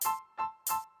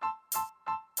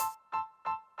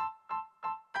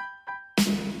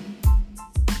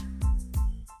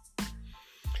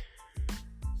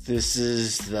This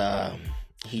is the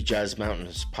Hejaz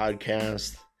Mountains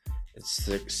podcast. It's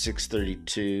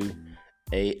 6:32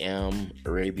 a.m.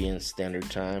 Arabian Standard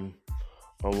Time.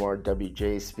 Omar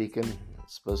WJ speaking.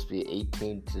 It's supposed to be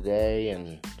 18 today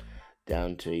and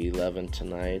down to 11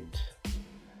 tonight.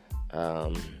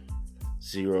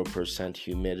 0%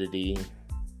 humidity.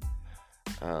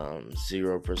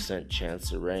 0%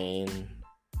 chance of rain.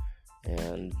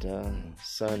 And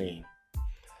sunny.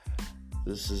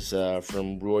 This is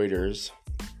from Reuters.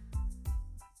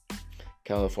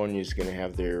 California is going to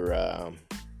have their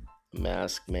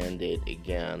mask mandate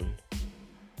again.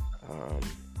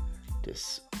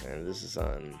 This is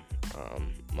on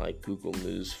my Google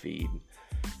News feed.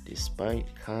 Despite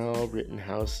Kyle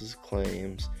Rittenhouse's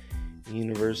claims, the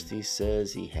university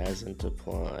says he hasn't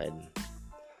applied.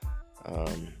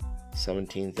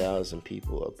 17,000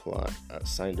 people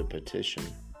signed a petition.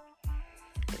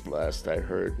 Last I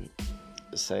heard,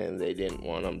 saying they didn't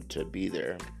want him to be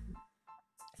there.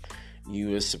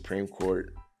 U.S. Supreme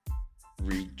Court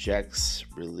rejects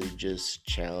religious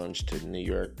challenge to New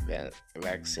York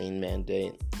vaccine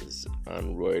mandate. This is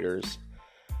on Reuters.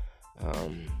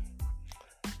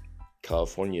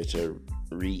 California to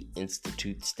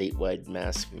reinstitute statewide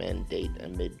mask mandate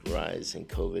amid rise in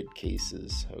COVID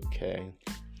cases. Okay,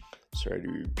 sorry to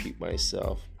repeat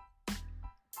myself.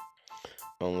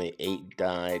 Only 8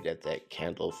 died at that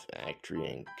candle factory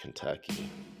in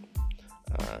Kentucky.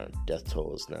 Death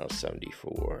toll is now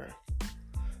 74.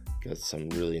 Got some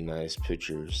really nice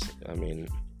pictures.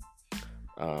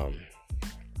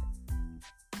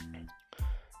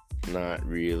 Not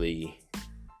really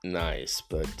nice,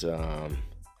 but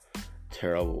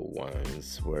terrible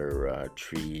ones where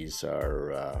trees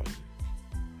are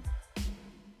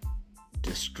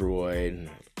destroyed.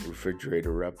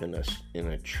 Refrigerator up in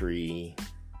a tree.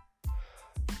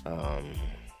 I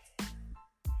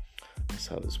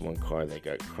saw this one car that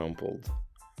got crumpled.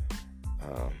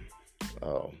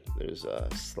 There's a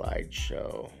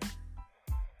slideshow.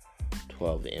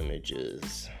 12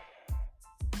 images.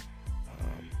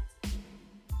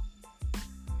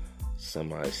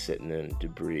 Semi sitting in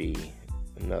debris.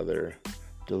 Another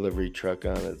delivery truck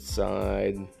on its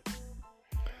side.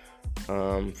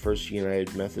 First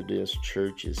United Methodist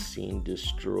Church is seen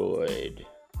destroyed.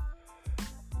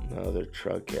 Another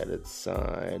truck on its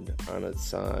side.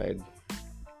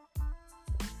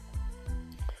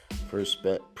 First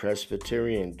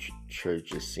Presbyterian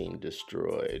Church is seen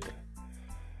destroyed.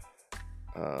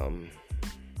 All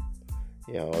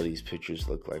these pictures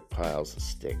look like piles of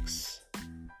sticks.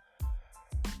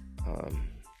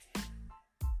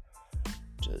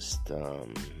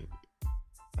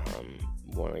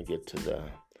 Want to get to the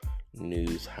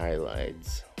news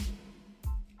highlights.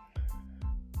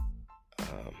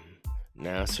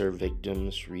 Nassar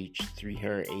victims reach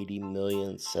 $380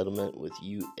 million settlement with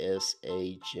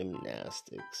USA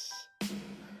Gymnastics.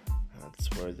 That's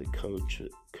where the coach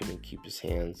couldn't keep his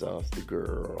hands off the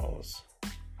girls.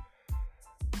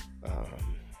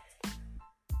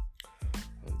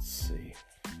 Let's see.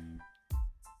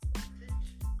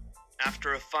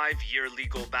 After a 5-year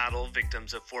legal battle,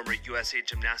 victims of former USA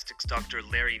Gymnastics Dr.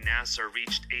 Larry Nassar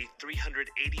reached a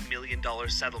 $380 million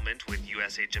settlement with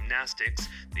USA Gymnastics,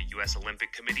 the U.S.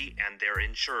 Olympic Committee, and their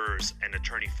insurers, an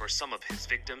attorney for some of his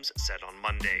victims said on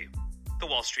Monday. The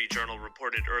Wall Street Journal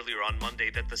reported earlier on Monday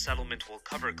that the settlement will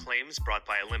cover claims brought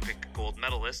by Olympic gold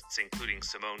medalists, including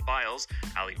Simone Biles,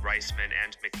 Ali Reisman,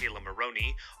 and Michaela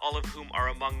Maroney, all of whom are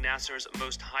among Nassar's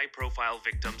most high-profile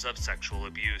victims of sexual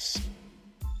abuse.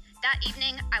 That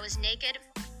evening, I was naked,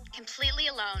 completely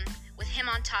alone, with him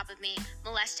on top of me,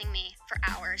 molesting me for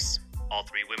hours. All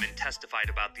 3 women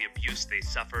testified about the abuse they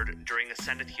suffered during a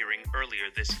Senate hearing earlier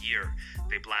this year.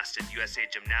 They blasted USA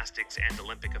Gymnastics and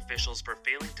Olympic officials for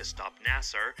failing to stop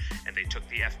Nassar, and they took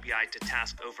the FBI to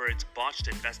task over its botched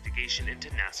investigation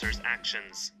into Nassar's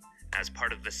actions. As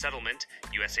part of the settlement,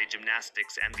 USA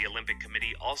Gymnastics and the Olympic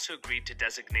Committee also agreed to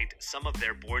designate some of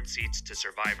their board seats to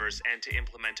survivors and to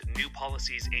implement new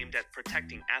policies aimed at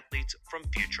protecting athletes from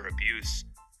future abuse.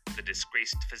 The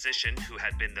disgraced physician, who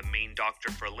had been the main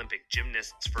doctor for Olympic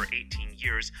gymnasts for 18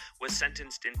 years, was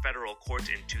sentenced in federal court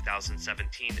in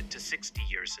 2017 to 60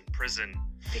 years in prison.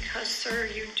 Because, sir,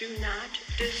 you do not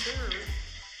deserve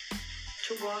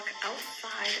to walk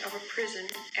outside of a prison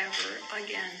ever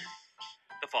again.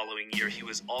 The following year, he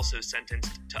was also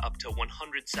sentenced to up to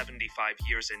 175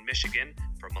 years in Michigan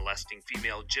for molesting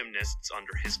female gymnasts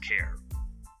under his care.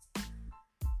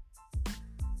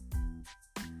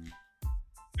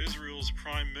 Israel's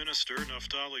Prime Minister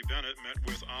Naftali Bennett met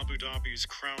with Abu Dhabi's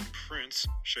Crown Prince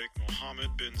Sheikh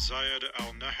Mohammed bin Zayed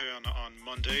Al Nahyan on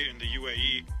Monday in the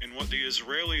UAE in what the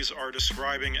Israelis are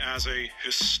describing as a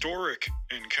historic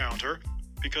encounter,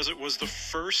 because it was the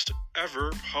first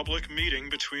ever public meeting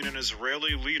between an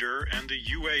Israeli leader and the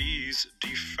UAE's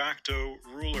de facto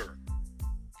ruler.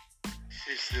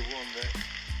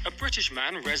 A British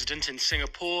man resident in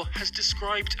Singapore has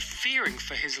described fearing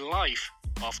for his life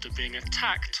after being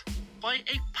attacked by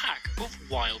a pack of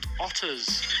wild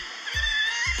otters.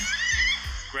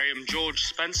 Graham George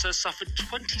Spencer suffered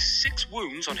 26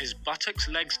 wounds on his buttocks,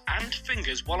 legs and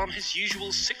fingers while on his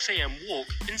usual 6 a.m. walk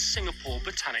in Singapore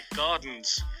Botanic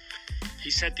Gardens.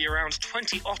 He said the around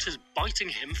 20 otters biting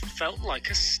him felt like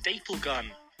a staple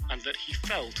gun and that he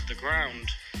fell to the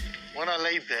ground. When I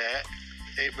lay there,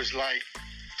 it was like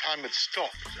time had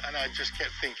stopped, and I just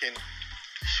kept thinking,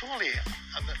 surely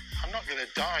I'm not going to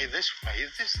die this way.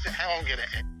 This is how I'm going to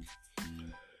end.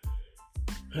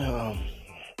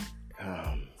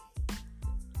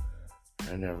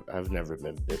 I've never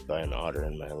been bit by an otter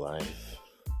in my life.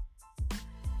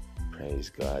 Praise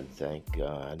God, thank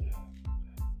God.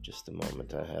 Just a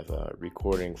moment, I have a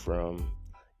recording from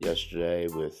yesterday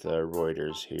with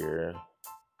Reuters here.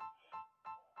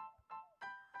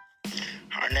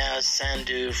 Harnaz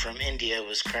Sandhu from India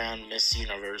was crowned Miss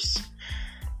Universe.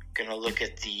 Gonna look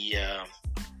at the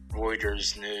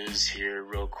Reuters news here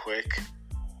real quick.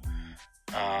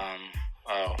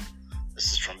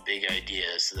 This is from Big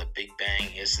Ideas. The Big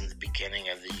Bang isn't the beginning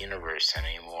of the universe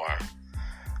anymore.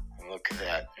 Look at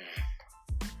that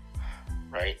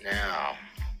right now.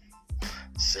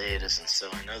 Say it isn't so.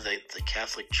 I know that the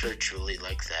Catholic Church really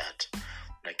liked that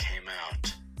when it came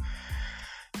out.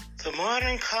 The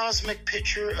modern cosmic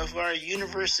picture of our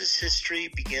universe's history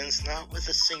begins not with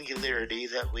a singularity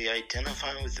that we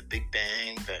identify with the Big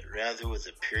Bang, but rather with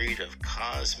a period of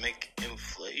cosmic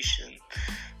inflation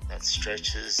that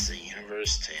stretches the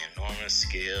universe to enormous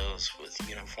scales with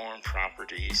uniform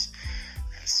properties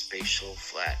and spatial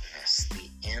flatness. The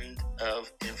end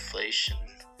of inflation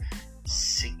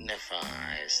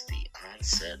signifies the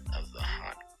onset of the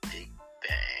hot Big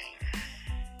Bang.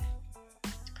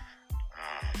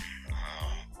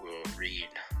 We'll read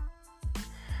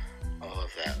all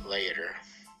of that later.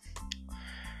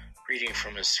 Reading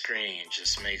from a screen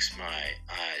just makes my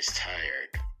eyes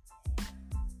tired.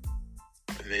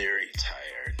 Very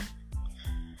tired.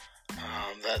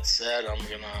 That said, I'm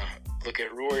gonna look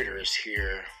at Reuters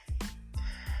here,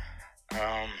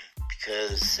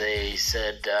 because they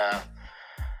said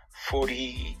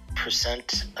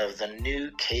 40% of the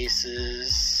new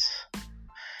cases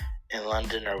in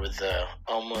London are with the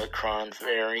Omicron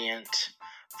variant.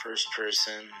 First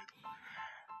person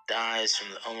dies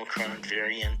from the Omicron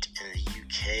variant in the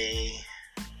UK.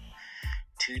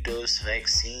 2-dose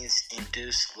vaccines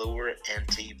induce lower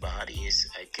antibodies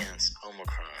against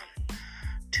Omicron.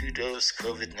 2-dose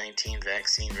COVID-19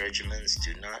 vaccine regimens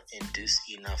do not induce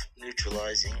enough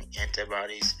neutralizing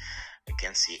antibodies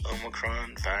against the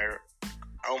Omicron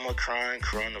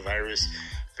coronavirus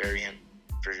variant,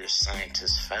 British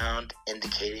scientists found,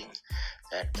 indicating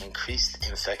that increased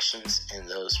infections in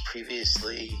those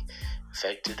previously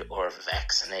infected or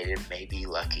vaccinated may be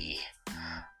lucky.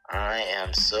 I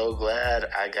am so glad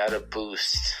I got a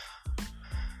boost.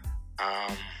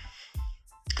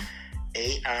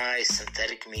 AI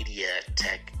synthetic media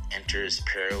tech enters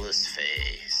perilous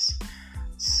phase.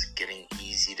 It's getting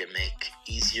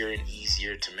easier and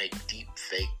easier to make deep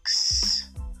fakes.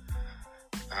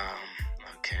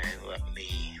 Okay, let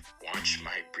me watch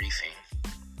my briefing.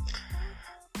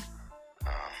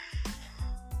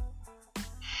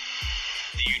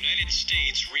 The United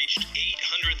States reached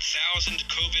 800,000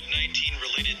 COVID-19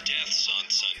 related deaths on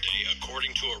Sunday,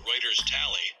 according to a Reuters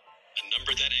tally, a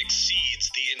number that exceeds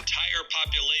the entire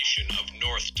population of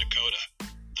North Dakota.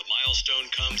 The milestone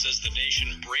comes as the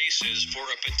nation braces for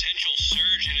a potential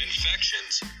surge in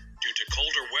infections due to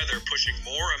colder weather pushing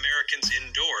more Americans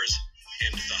indoors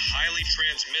and the highly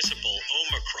transmissible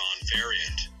Omicron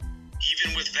variant.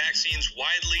 Even with vaccines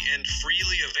widely and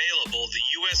freely available, the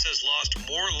U.S. has lost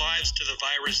more lives to the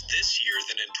virus this year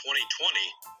than in 2020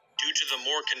 due to the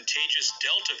more contagious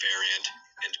Delta variant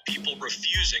and people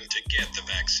refusing to get the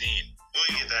vaccine. Will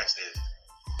you get vaccinated?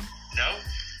 No?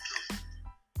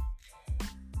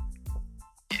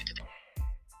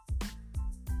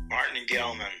 Martin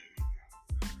Gelman.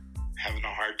 Having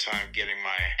a hard time getting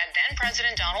my... And then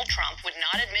President Donald Trump would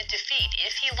not admit defeat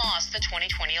if he lost the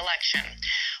 2020 election.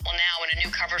 Well, now in a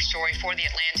new cover story for The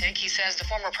Atlantic, he says the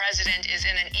former president is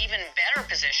in an even better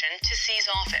position to seize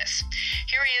office.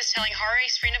 Here he is telling Hari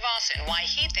Srinivasan why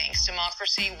he thinks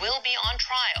democracy will be on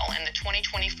trial in the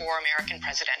 2024 American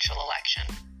presidential election.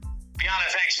 Bianna,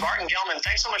 thanks. Barton Gellman,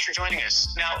 thanks so much for joining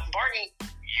us. Now, Barton,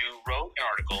 you wrote an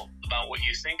article about what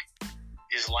you think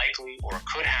is likely or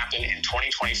could happen in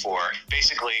 2024.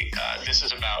 Basically, this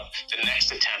is about the next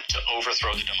attempt to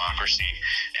overthrow the democracy.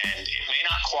 And it may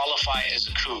not qualify as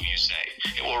a coup, you say.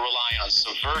 It will rely on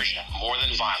subversion more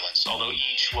than violence, although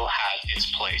each will have its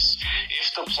place.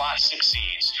 If the plot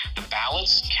succeeds, the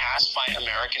ballots cast by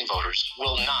American voters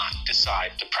will not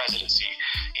decide the presidency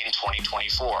in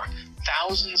 2024.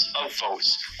 Thousands of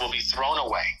votes will be thrown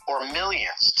away, or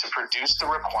millions, to produce the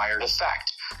required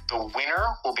effect. The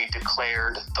winner will be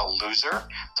declared the loser.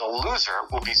 The loser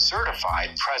will be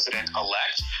certified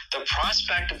president-elect. The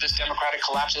prospect of this democratic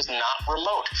collapse is not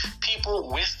remote. People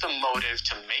with the motive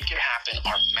to make it happen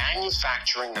are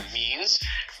manufacturing the means.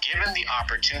 Given the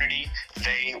opportunity,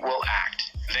 they will act.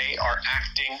 They are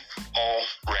acting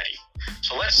already.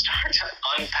 So let's start to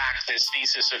unpack this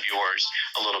thesis of yours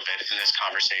a little bit in this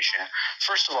conversation.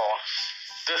 First of all,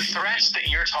 the threats that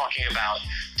you're talking about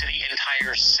to the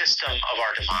entire system of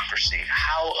our democracy,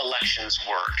 how elections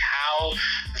work, how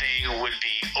they would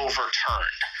be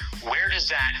overturned, where does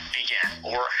that begin,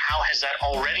 or how has that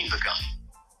already begun?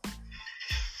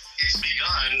 It's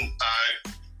begun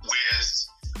with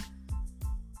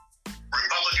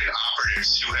Republican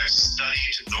operatives who have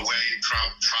studied the way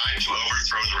Trump tried to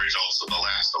overthrow the results of the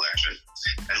last election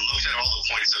and looked at all the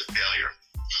points of failure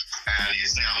and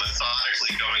is now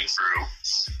methodically going through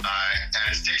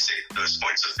and fixing those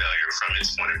points of failure from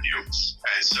its point of view.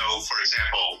 And so, for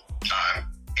example,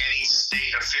 any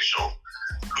state official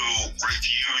who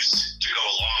refused to go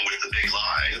along with the big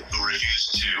lie, who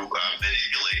refused to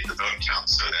manipulate the vote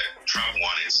count so that Trump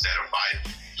won instead of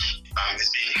Biden, is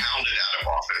being hounded out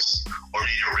of office or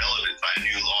made irrelevant by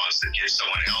new laws that give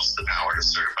someone else the power to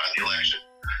certify the election.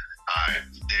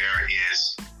 There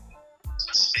is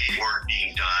state work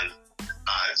being done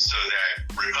so that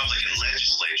Republican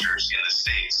legislatures in the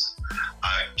states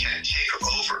can take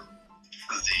over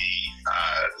the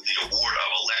award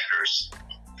of electors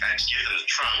and give them to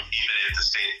Trump, even if the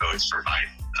state votes for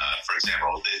Biden. For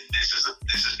example, this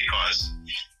is because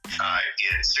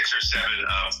in 6 or 7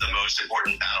 of the most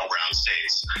important battleground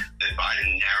states that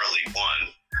Biden narrowly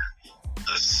won,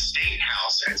 the state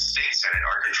house and state senate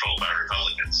are controlled by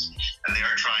Republicans, and they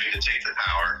are trying to take the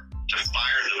power to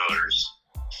fire the voters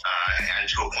and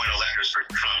to appoint electors for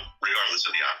Trump, regardless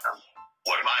of the outcome.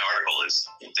 What my article is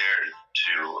there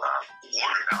to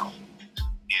warn about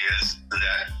is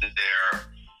that there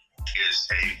is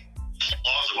a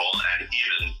plausible and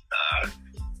even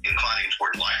inclining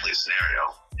toward likely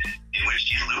scenario in which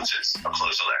he loses a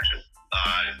close election,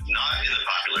 not in the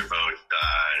popular vote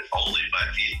only, but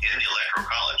in the Electoral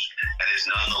College, and is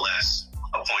nonetheless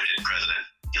appointed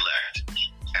president-elect.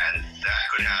 And that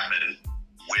could happen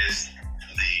with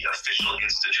the official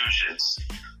institutions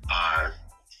of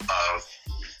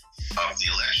the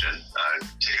election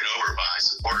taken over by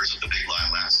supporters of the big lie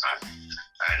last time,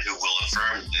 and who will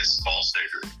affirm this false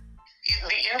victory.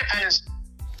 The independents.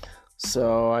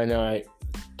 So I know I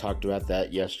talked about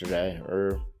that yesterday,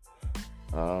 or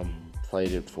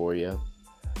played it for you.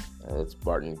 It's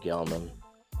Barton Gellman.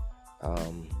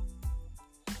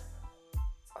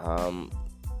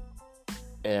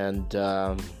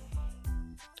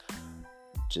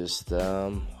 Just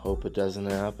hope it doesn't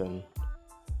happen.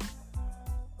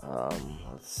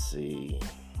 Let's see.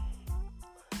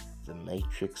 The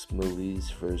Matrix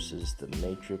movies versus the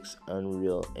Matrix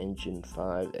Unreal Engine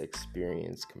 5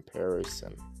 experience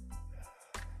comparison.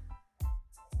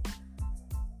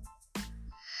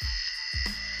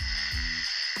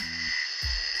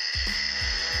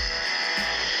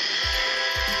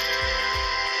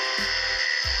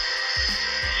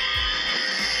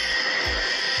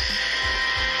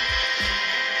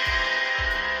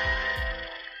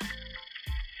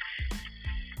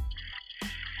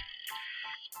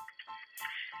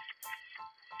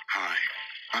 Hi,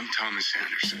 I'm Thomas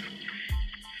Anderson.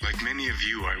 Like many of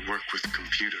you, I work with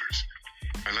computers.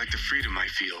 I like the freedom I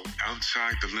feel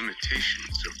outside the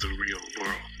limitations of the real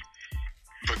world.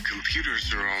 But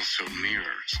computers are also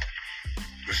mirrors,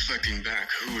 reflecting back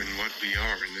who and what we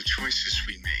are and the choices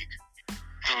we make.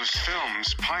 Those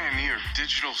films pioneered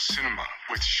digital cinema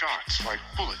with shots like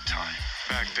bullet time.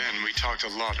 Back then, we talked a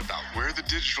lot about where the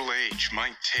digital age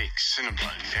might take cinema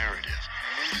and narrative.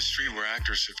 An industry where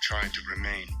actors have tried to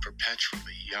remain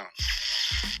perpetually young.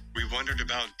 We wondered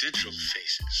about digital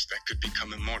faces that could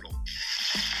become immortal.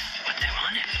 What they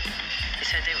wanted is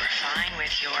said they were fine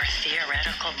with your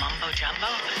theoretical mumbo-jumbo?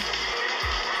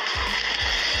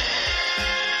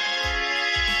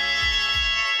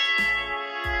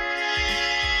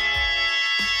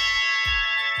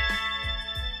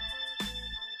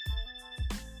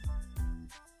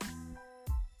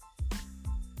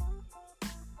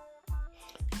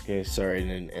 Okay, sorry I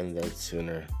didn't end that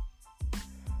sooner.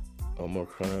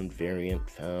 Omicron variant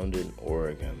found in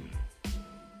Oregon.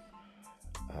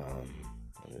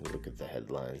 Let me look at the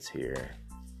headlines here.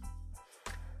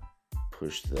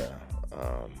 Push the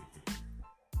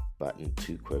button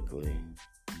too quickly.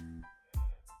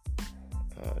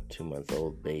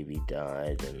 2-month-old baby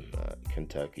died in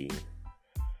Kentucky.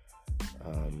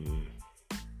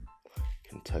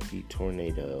 Kentucky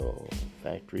tornado.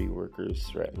 Factory workers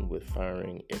threatened with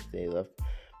firing if they left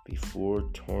before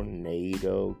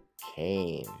tornado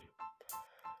came.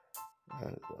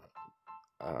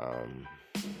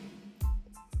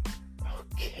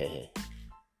 Okay.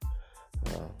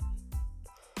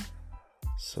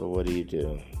 So what do?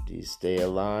 Do you stay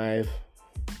alive?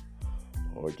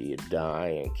 Or do you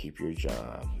die and keep your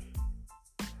job?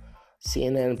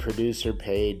 CNN producer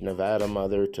paid Nevada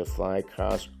mother to fly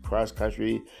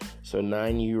cross-country so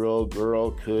 9-year-old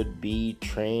girl could be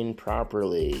trained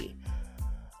properly.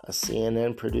 A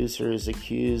CNN producer is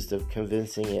accused of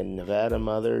convincing a Nevada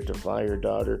mother to fly her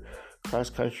daughter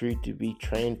cross-country to be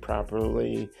trained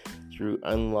properly through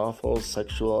unlawful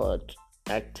sexual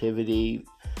activity,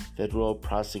 federal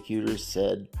prosecutors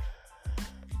said.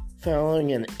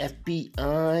 Following an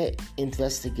FBI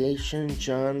investigation,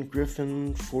 John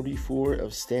Griffin, 44,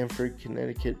 of Stamford,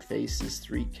 Connecticut, faces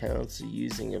 3 counts of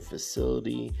using a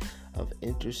facility of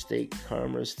interstate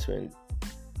commerce to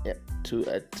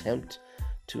attempt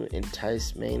to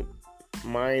entice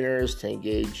minors to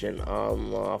engage in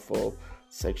unlawful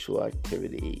sexual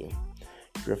activity.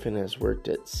 Griffin has worked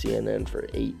at CNN for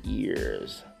 8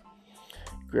 years.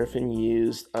 Griffin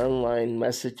used online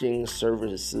messaging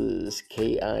services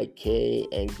KIK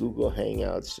and Google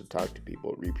Hangouts to talk to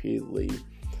people repeatedly,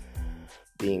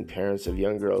 being parents of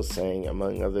young girls, saying,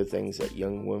 among other things, that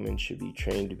young women should be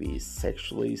trained to be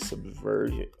sexually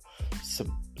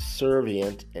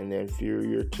subservient and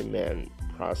inferior to men,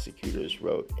 prosecutors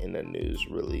wrote in a news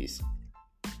release.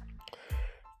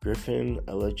 Griffin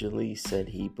allegedly said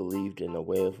he believed in a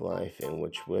way of life in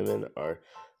which women are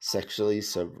sexually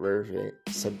subservient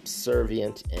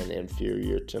and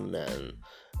inferior to men,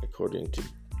 according to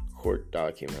court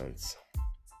documents.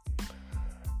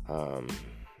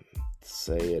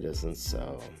 Say it isn't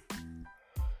so.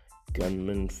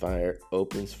 Gunman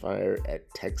opens fire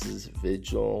at Texas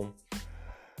Vigil,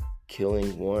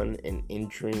 killing 1 and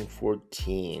injuring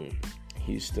 14.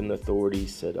 Houston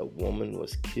authorities said a woman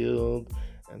was killed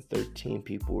and 13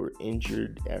 people were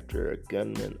injured after a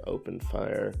gunman opened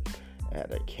fire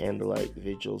at a candlelight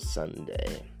vigil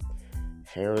Sunday.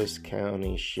 Harris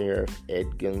County Sheriff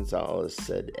Ed Gonzalez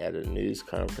said at a news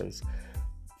conference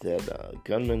that a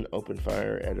gunman opened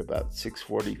fire at about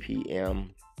 6:40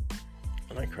 p.m.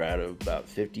 on a crowd of about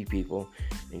 50 people,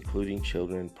 including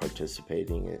children,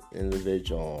 participating in the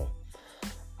vigil.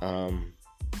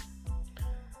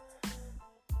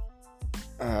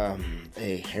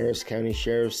 A Harris County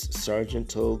Sheriff's Sergeant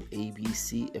told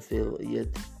ABC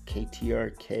affiliate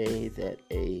KTRK that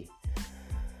a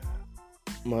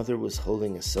mother was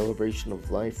holding a celebration of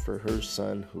life for her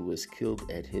son who was killed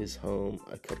at his home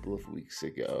a couple of weeks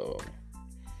ago.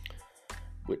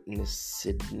 Witness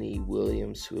Sidney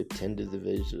Williams, who attended the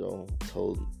vigil,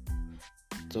 told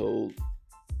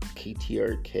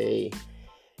KTRK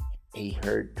he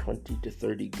heard 20 to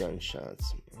 30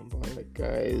 gunshots. Boy, that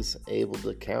guy is able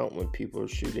to count when people are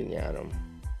shooting at him.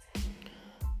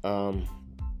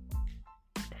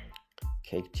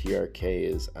 KTRK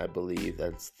is, I believe,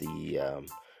 that's the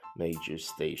major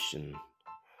station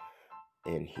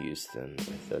in Houston.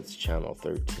 That's Channel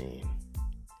 13.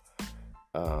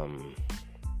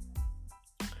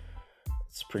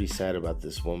 It's pretty sad about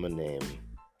this woman named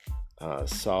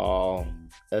Saule,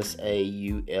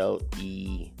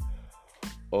 Saule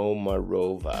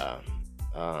Omarova.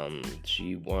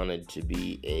 She wanted to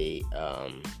be a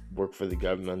work for the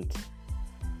government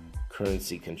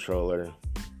currency controller,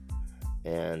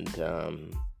 and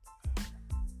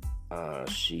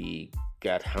she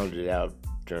got hounded out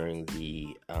during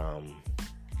the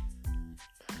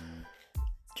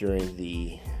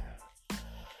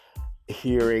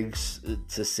hearings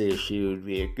to see if she would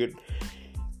be a good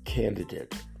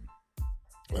candidate.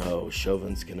 Oh,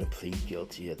 Chauvin's gonna plead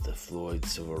guilty at the Floyd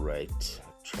civil rights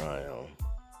trial.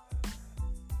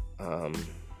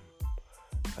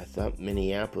 I thought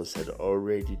Minneapolis had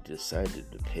already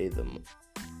decided to pay them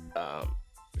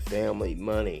family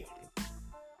money.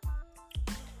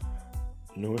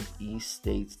 Northeast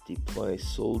states deploy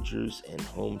soldiers and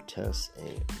home tests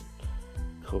in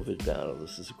COVID battle.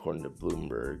 This is according to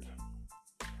Bloomberg.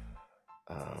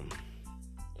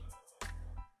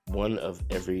 One of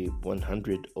every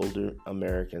 100 older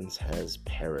Americans has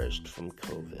perished from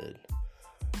COVID.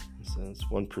 So that's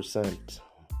 1%.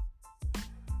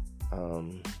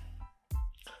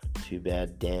 Too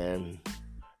bad Dan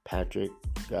Patrick,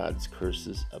 God's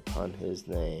curses upon his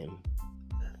name,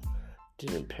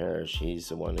 didn't perish. He's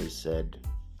the one who said,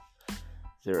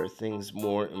 there are things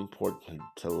more important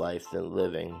to life than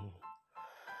living.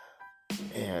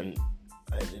 And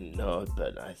I didn't know it,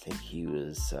 but I think he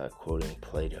was quoting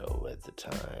Plato at the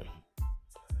time.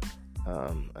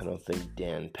 I don't think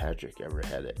Dan Patrick ever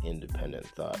had an independent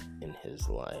thought in his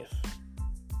life.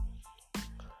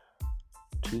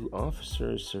 2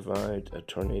 officers survived a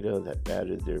tornado that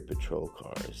battered their patrol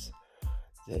cars.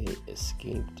 They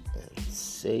escaped and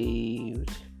saved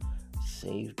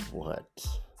what?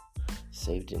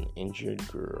 Saved an injured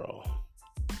girl.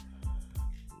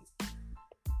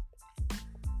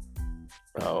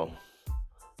 Oh,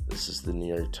 this is the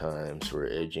New York Times. We're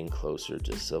edging closer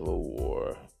to civil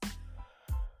war.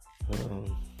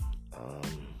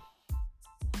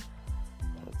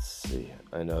 Let's see.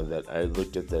 I know that I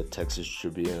looked at the Texas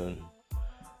Tribune,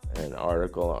 and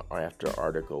article after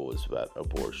article was about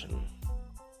abortion.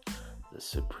 The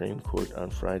Supreme Court on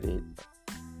Friday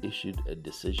issued a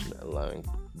decision allowing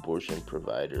abortion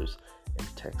providers in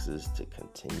Texas to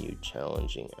continue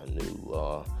challenging a new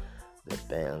law that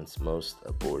bans most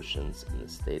abortions in the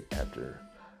state after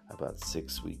about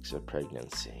 6 weeks of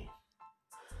pregnancy.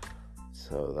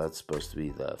 So that's supposed to be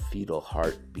the fetal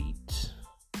heartbeat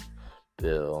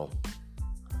bill.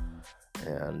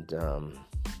 And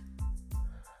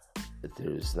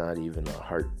there's not even a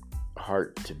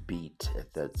heart to beat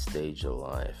at that stage of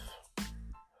life.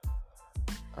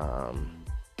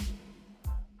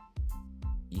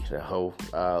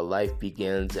 Life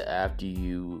begins after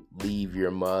you leave your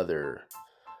mother,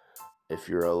 if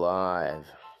you're alive.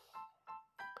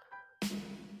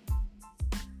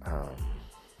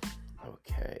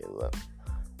 Okay, let's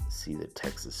see the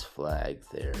Texas flag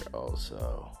there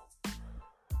also.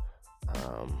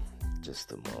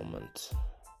 Just a moment.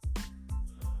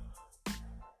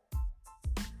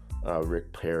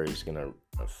 Rick Perry's gonna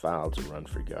file to run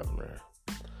for governor.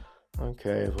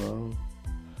 Okay, well,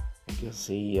 I guess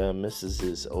he misses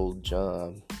his old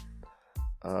job.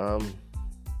 Alright.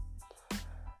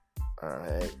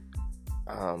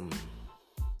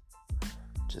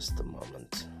 Just a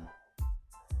moment.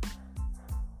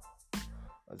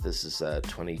 This is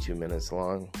 22 minutes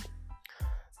long.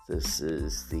 This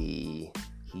is the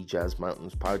Hejaz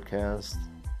Mountains podcast.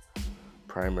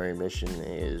 Primary mission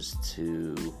is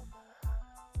to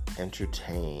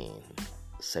entertain.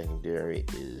 Secondary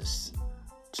is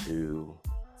to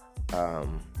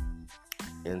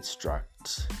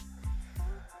instruct.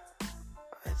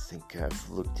 I think I've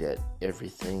looked at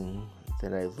everything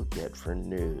that I look at for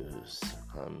news.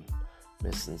 I'm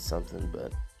missing something,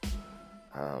 but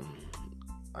I'll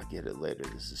get it later.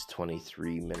 This is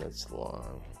 23 minutes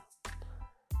long.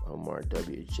 Omar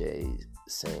WJ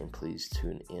saying please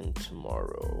tune in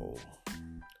tomorrow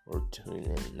or tune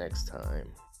in next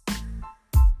time.